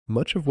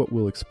Much of what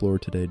we'll explore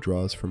today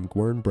draws from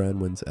Gwern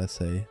Branwen's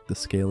essay, The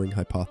Scaling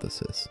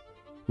Hypothesis,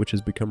 which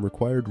has become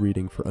required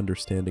reading for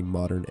understanding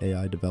modern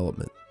AI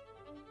development.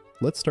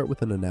 Let's start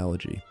with an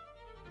analogy.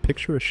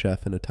 Picture a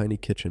chef in a tiny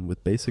kitchen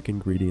with basic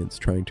ingredients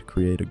trying to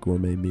create a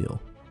gourmet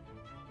meal.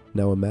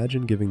 Now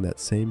imagine giving that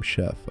same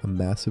chef a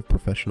massive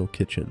professional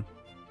kitchen,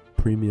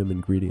 premium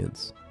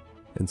ingredients,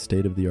 and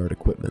state-of-the-art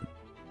equipment.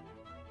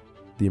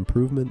 The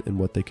improvement in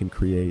what they can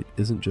create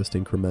isn't just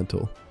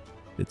incremental,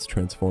 it's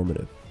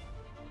transformative.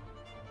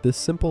 This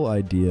simple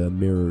idea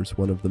mirrors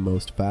one of the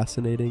most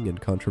fascinating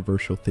and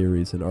controversial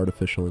theories in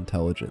artificial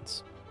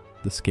intelligence,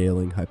 the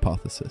scaling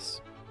hypothesis.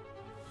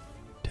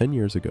 10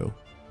 years ago,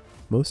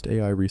 most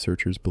AI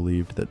researchers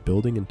believed that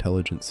building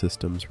intelligent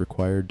systems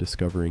required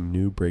discovering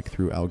new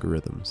breakthrough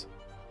algorithms.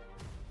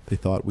 They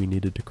thought we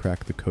needed to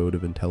crack the code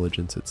of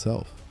intelligence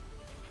itself.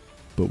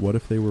 But what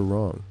if they were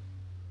wrong?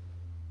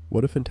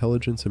 What if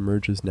intelligence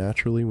emerges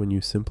naturally when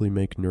you simply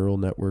make neural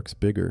networks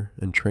bigger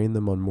and train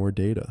them on more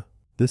data?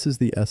 This is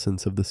the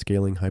essence of the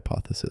scaling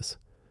hypothesis.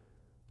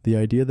 The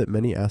idea that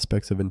many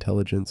aspects of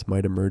intelligence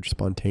might emerge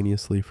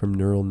spontaneously from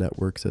neural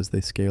networks as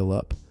they scale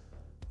up,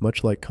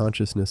 much like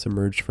consciousness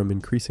emerged from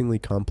increasingly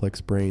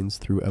complex brains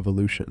through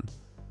evolution.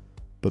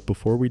 But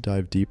before we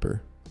dive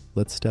deeper,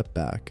 let's step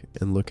back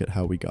and look at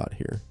how we got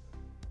here.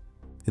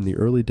 In the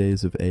early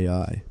days of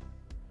AI,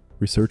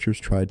 researchers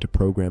tried to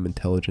program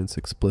intelligence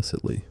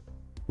explicitly,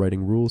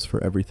 writing rules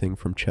for everything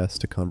from chess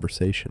to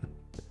conversation.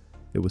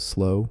 It was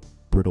slow,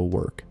 brittle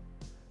work.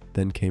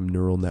 Then came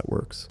neural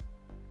networks,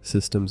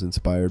 systems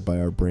inspired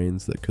by our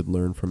brains that could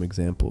learn from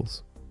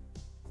examples.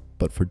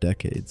 But for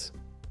decades,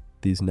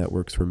 these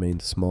networks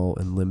remained small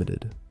and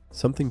limited.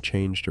 Something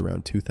changed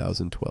around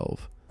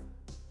 2012.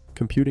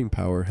 Computing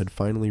power had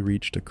finally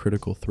reached a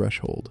critical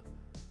threshold.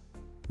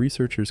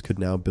 Researchers could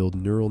now build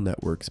neural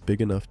networks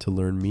big enough to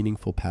learn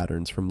meaningful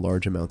patterns from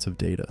large amounts of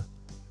data.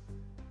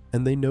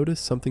 And they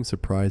noticed something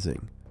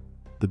surprising.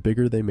 The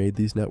bigger they made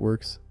these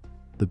networks,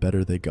 the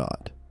better they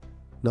got.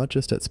 Not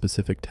just at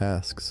specific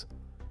tasks,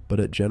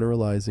 but at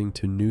generalizing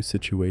to new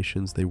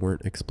situations they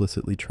weren't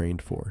explicitly trained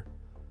for.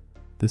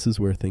 This is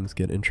where things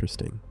get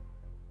interesting.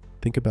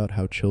 Think about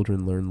how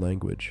children learn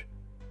language.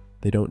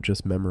 They don't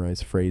just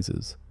memorize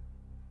phrases.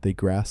 They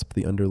grasp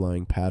the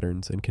underlying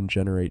patterns and can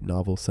generate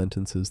novel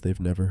sentences they've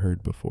never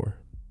heard before.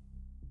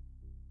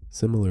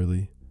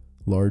 Similarly,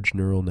 large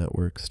neural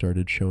networks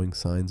started showing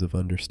signs of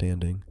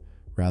understanding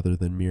rather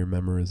than mere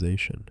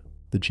memorization.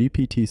 The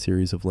GPT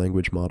series of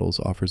language models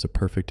offers a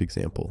perfect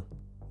example.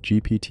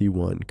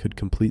 GPT-1 could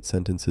complete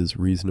sentences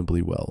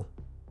reasonably well.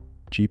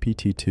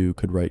 GPT-2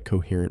 could write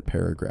coherent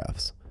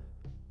paragraphs.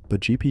 But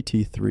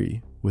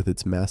GPT-3, with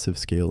its massive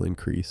scale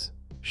increase,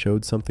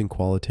 showed something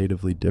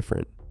qualitatively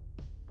different.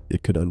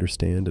 It could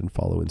understand and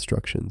follow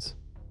instructions,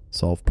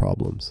 solve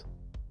problems,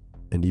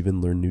 and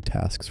even learn new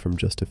tasks from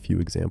just a few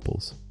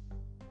examples.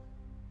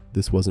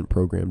 This wasn't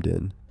programmed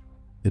in.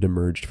 It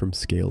emerged from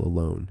scale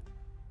alone.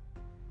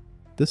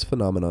 This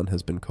phenomenon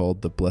has been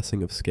called the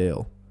blessing of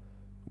scale,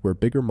 where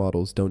bigger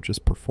models don't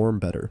just perform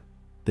better,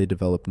 they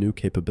develop new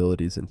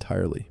capabilities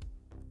entirely.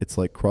 It's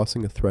like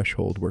crossing a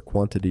threshold where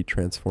quantity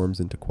transforms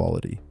into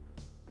quality.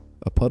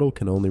 A puddle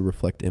can only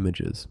reflect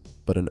images,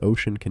 but an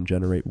ocean can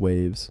generate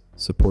waves,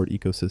 support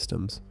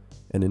ecosystems,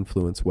 and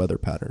influence weather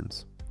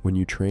patterns. When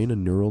you train a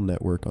neural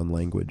network on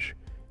language,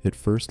 it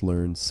first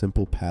learns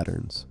simple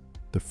patterns,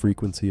 the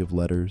frequency of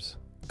letters,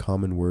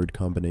 common word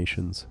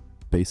combinations,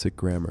 basic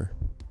grammar.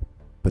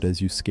 But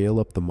as you scale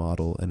up the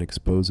model and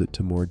expose it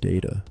to more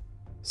data,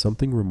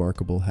 something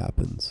remarkable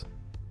happens.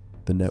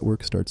 The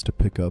network starts to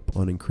pick up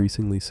on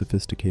increasingly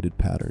sophisticated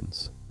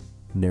patterns,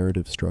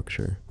 narrative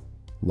structure,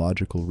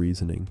 logical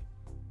reasoning,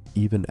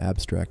 even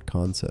abstract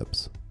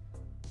concepts.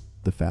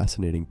 The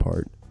fascinating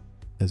part,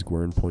 as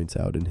Gwern points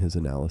out in his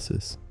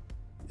analysis,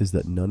 is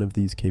that none of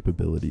these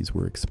capabilities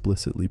were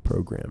explicitly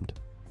programmed.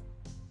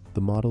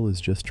 The model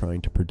is just trying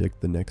to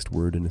predict the next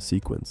word in a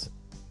sequence,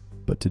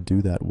 but to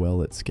do that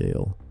well at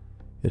scale,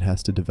 it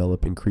has to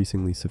develop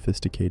increasingly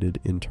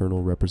sophisticated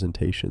internal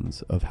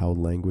representations of how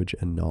language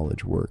and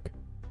knowledge work.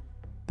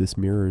 This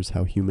mirrors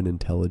how human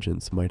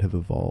intelligence might have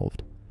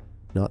evolved,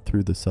 not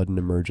through the sudden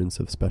emergence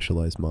of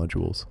specialized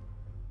modules,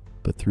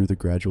 but through the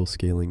gradual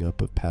scaling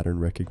up of pattern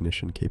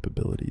recognition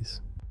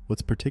capabilities.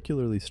 What's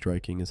particularly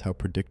striking is how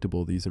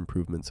predictable these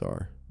improvements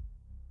are.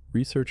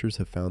 Researchers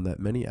have found that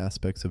many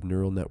aspects of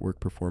neural network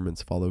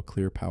performance follow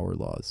clear power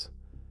laws,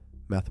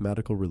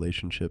 mathematical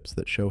relationships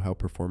that show how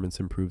performance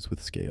improves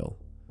with scale.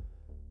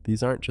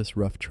 These aren't just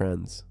rough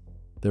trends,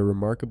 they're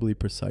remarkably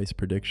precise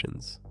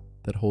predictions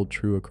that hold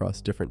true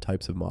across different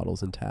types of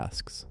models and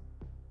tasks.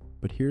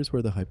 But here's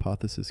where the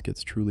hypothesis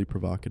gets truly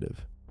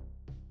provocative.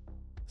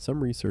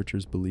 Some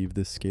researchers believe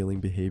this scaling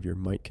behavior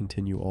might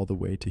continue all the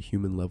way to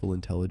human-level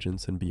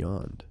intelligence and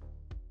beyond.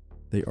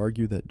 They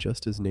argue that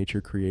just as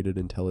nature created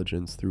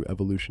intelligence through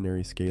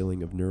evolutionary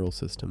scaling of neural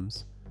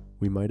systems,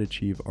 we might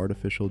achieve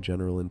artificial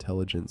general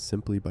intelligence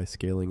simply by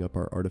scaling up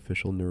our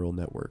artificial neural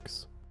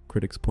networks.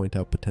 Critics point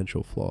out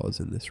potential flaws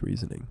in this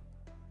reasoning.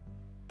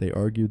 They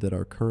argue that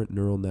our current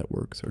neural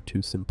networks are too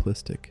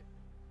simplistic,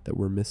 that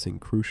we're missing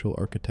crucial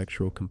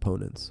architectural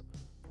components,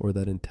 or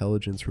that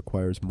intelligence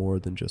requires more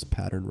than just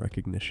pattern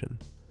recognition.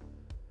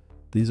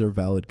 These are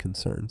valid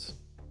concerns,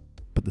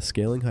 but the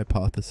scaling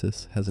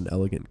hypothesis has an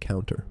elegant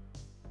counter.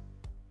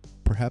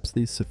 Perhaps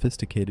these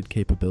sophisticated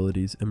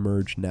capabilities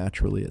emerge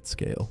naturally at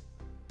scale,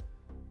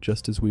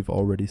 just as we've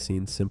already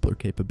seen simpler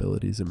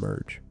capabilities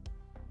emerge.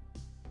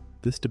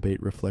 This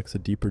debate reflects a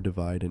deeper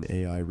divide in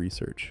AI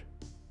research.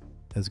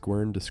 As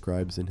Gwern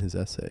describes in his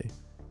essay,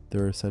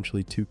 there are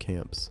essentially two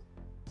camps.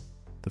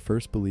 The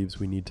first believes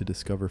we need to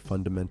discover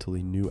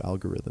fundamentally new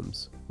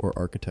algorithms or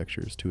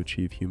architectures to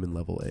achieve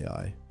human-level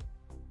AI.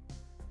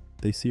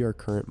 They see our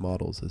current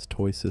models as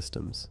toy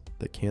systems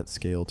that can't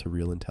scale to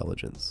real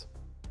intelligence.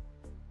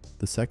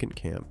 The second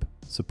camp,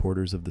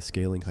 supporters of the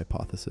scaling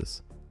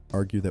hypothesis,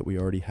 argue that we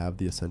already have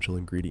the essential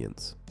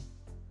ingredients.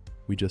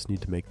 We just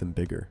need to make them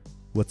bigger.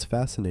 What's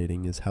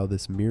fascinating is how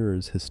this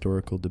mirrors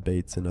historical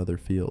debates in other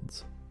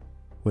fields.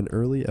 When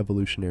early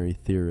evolutionary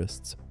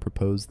theorists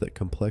proposed that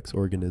complex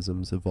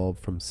organisms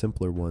evolved from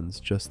simpler ones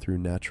just through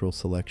natural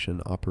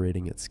selection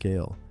operating at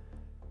scale,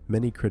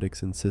 many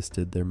critics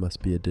insisted there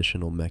must be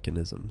additional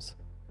mechanisms.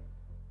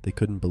 They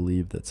couldn't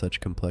believe that such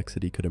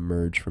complexity could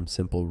emerge from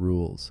simple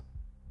rules.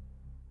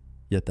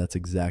 Yet that's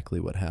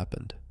exactly what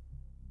happened.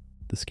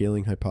 The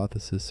scaling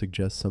hypothesis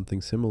suggests something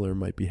similar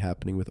might be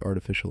happening with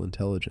artificial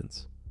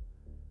intelligence.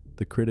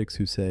 The critics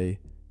who say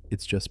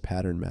it's just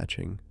pattern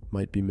matching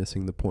might be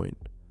missing the point.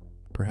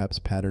 Perhaps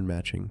pattern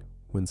matching,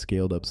 when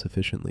scaled up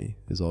sufficiently,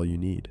 is all you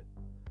need.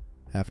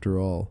 After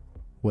all,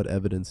 what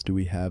evidence do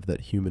we have that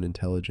human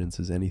intelligence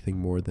is anything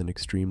more than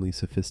extremely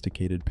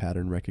sophisticated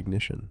pattern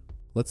recognition?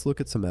 Let's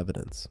look at some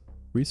evidence.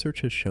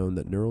 Research has shown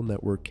that neural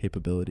network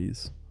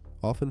capabilities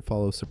often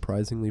follow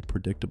surprisingly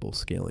predictable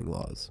scaling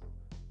laws.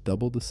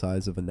 Double the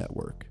size of a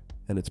network,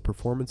 and its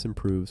performance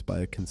improves by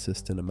a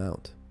consistent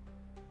amount.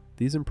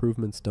 These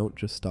improvements don't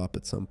just stop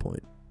at some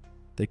point.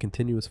 They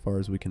continue as far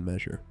as we can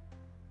measure.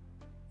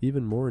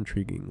 Even more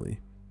intriguingly,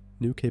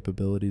 new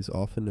capabilities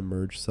often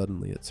emerge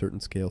suddenly at certain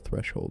scale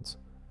thresholds,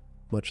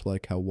 much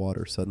like how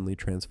water suddenly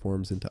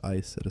transforms into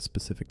ice at a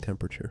specific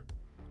temperature.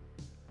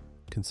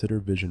 Consider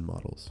vision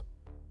models.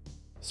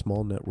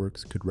 Small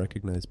networks could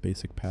recognize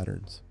basic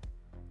patterns.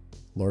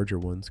 Larger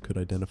ones could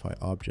identify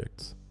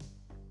objects.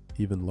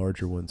 Even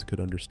larger ones could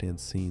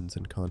understand scenes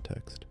and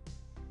context.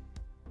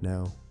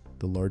 Now,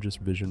 the largest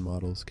vision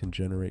models can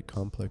generate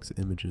complex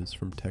images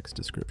from text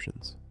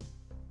descriptions,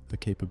 a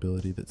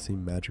capability that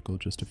seemed magical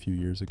just a few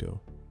years ago.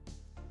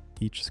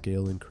 Each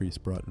scale increase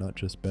brought not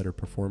just better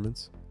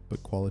performance,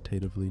 but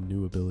qualitatively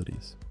new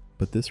abilities.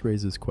 But this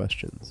raises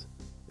questions.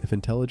 If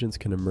intelligence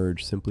can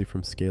emerge simply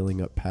from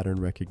scaling up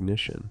pattern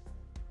recognition,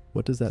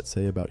 what does that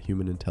say about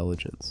human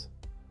intelligence?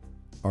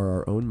 Are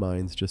our own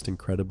minds just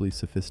incredibly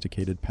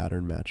sophisticated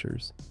pattern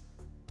matchers?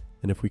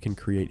 And if we can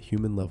create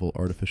human-level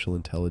artificial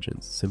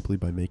intelligence simply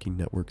by making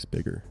networks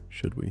bigger,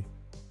 should we?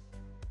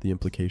 The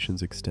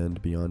implications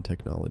extend beyond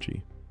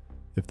technology.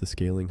 If the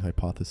scaling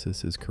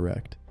hypothesis is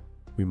correct,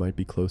 we might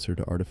be closer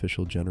to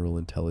artificial general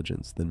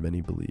intelligence than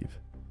many believe.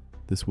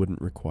 This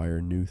wouldn't require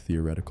new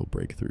theoretical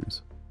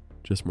breakthroughs,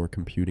 just more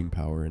computing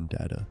power and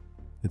data.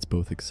 It's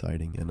both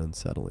exciting and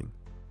unsettling.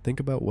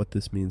 Think about what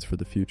this means for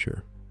the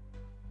future.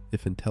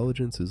 If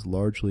intelligence is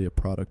largely a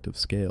product of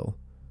scale,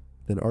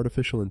 then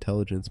artificial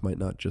intelligence might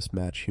not just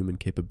match human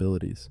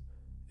capabilities,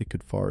 it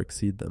could far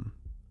exceed them.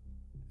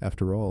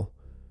 After all,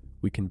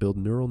 we can build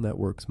neural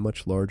networks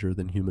much larger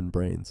than human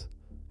brains,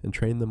 and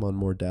train them on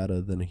more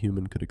data than a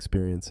human could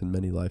experience in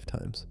many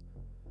lifetimes.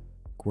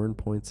 Gwern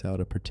points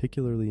out a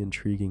particularly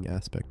intriguing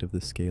aspect of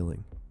this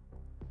scaling: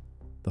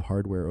 the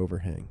hardware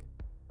overhang.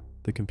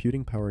 The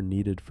computing power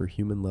needed for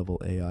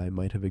human-level AI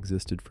might have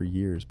existed for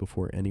years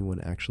before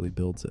anyone actually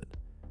builds it.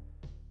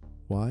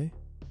 Why?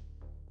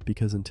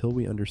 Because until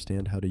we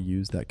understand how to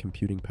use that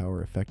computing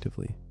power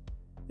effectively,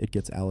 it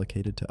gets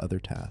allocated to other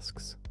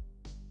tasks.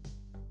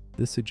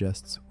 This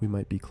suggests we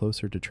might be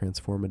closer to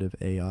transformative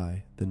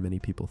AI than many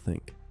people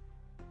think.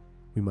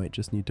 We might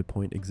just need to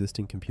point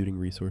existing computing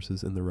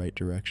resources in the right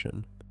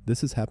direction.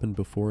 This has happened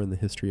before in the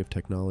history of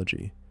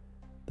technology.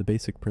 The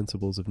basic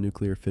principles of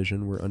nuclear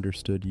fission were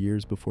understood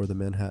years before the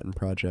Manhattan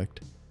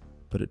Project,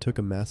 but it took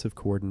a massive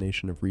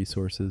coordination of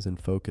resources and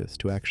focus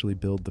to actually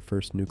build the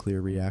first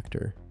nuclear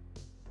reactor.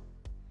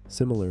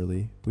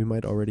 Similarly, we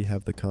might already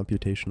have the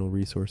computational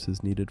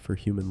resources needed for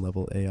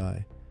human-level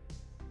AI.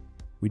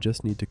 We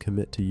just need to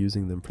commit to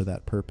using them for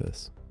that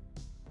purpose.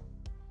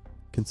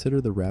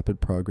 Consider the rapid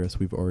progress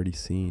we've already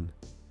seen.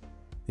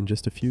 In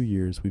just a few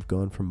years, we've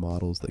gone from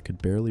models that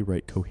could barely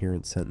write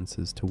coherent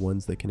sentences to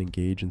ones that can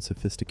engage in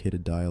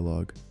sophisticated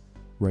dialogue,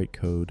 write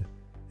code,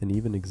 and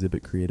even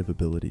exhibit creative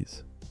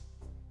abilities.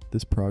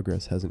 This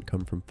progress hasn't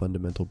come from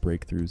fundamental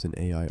breakthroughs in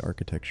AI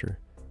architecture.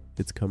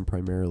 It's come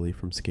primarily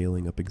from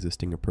scaling up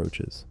existing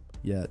approaches.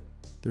 Yet,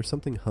 there's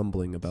something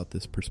humbling about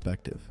this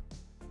perspective.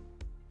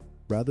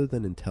 Rather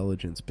than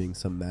intelligence being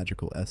some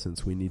magical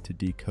essence we need to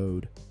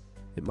decode,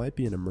 it might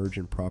be an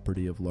emergent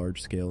property of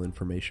large-scale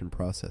information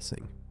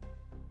processing.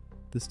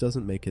 This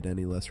doesn't make it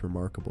any less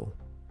remarkable.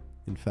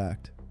 In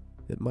fact,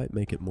 it might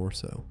make it more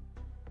so.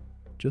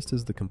 Just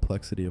as the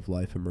complexity of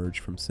life emerged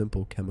from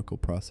simple chemical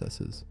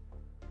processes,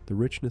 the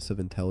richness of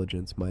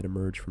intelligence might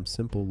emerge from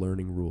simple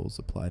learning rules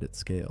applied at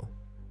scale.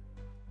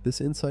 This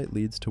insight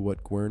leads to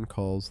what Gwern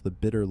calls the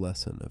bitter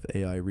lesson of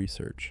AI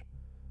research.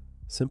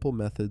 Simple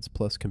methods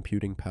plus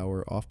computing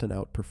power often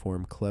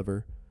outperform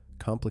clever,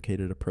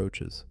 complicated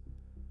approaches.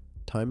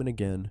 Time and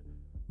again,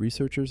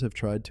 researchers have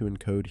tried to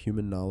encode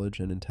human knowledge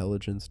and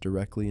intelligence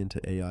directly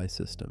into AI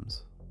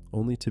systems,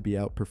 only to be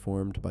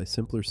outperformed by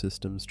simpler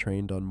systems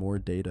trained on more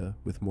data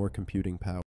with more computing power.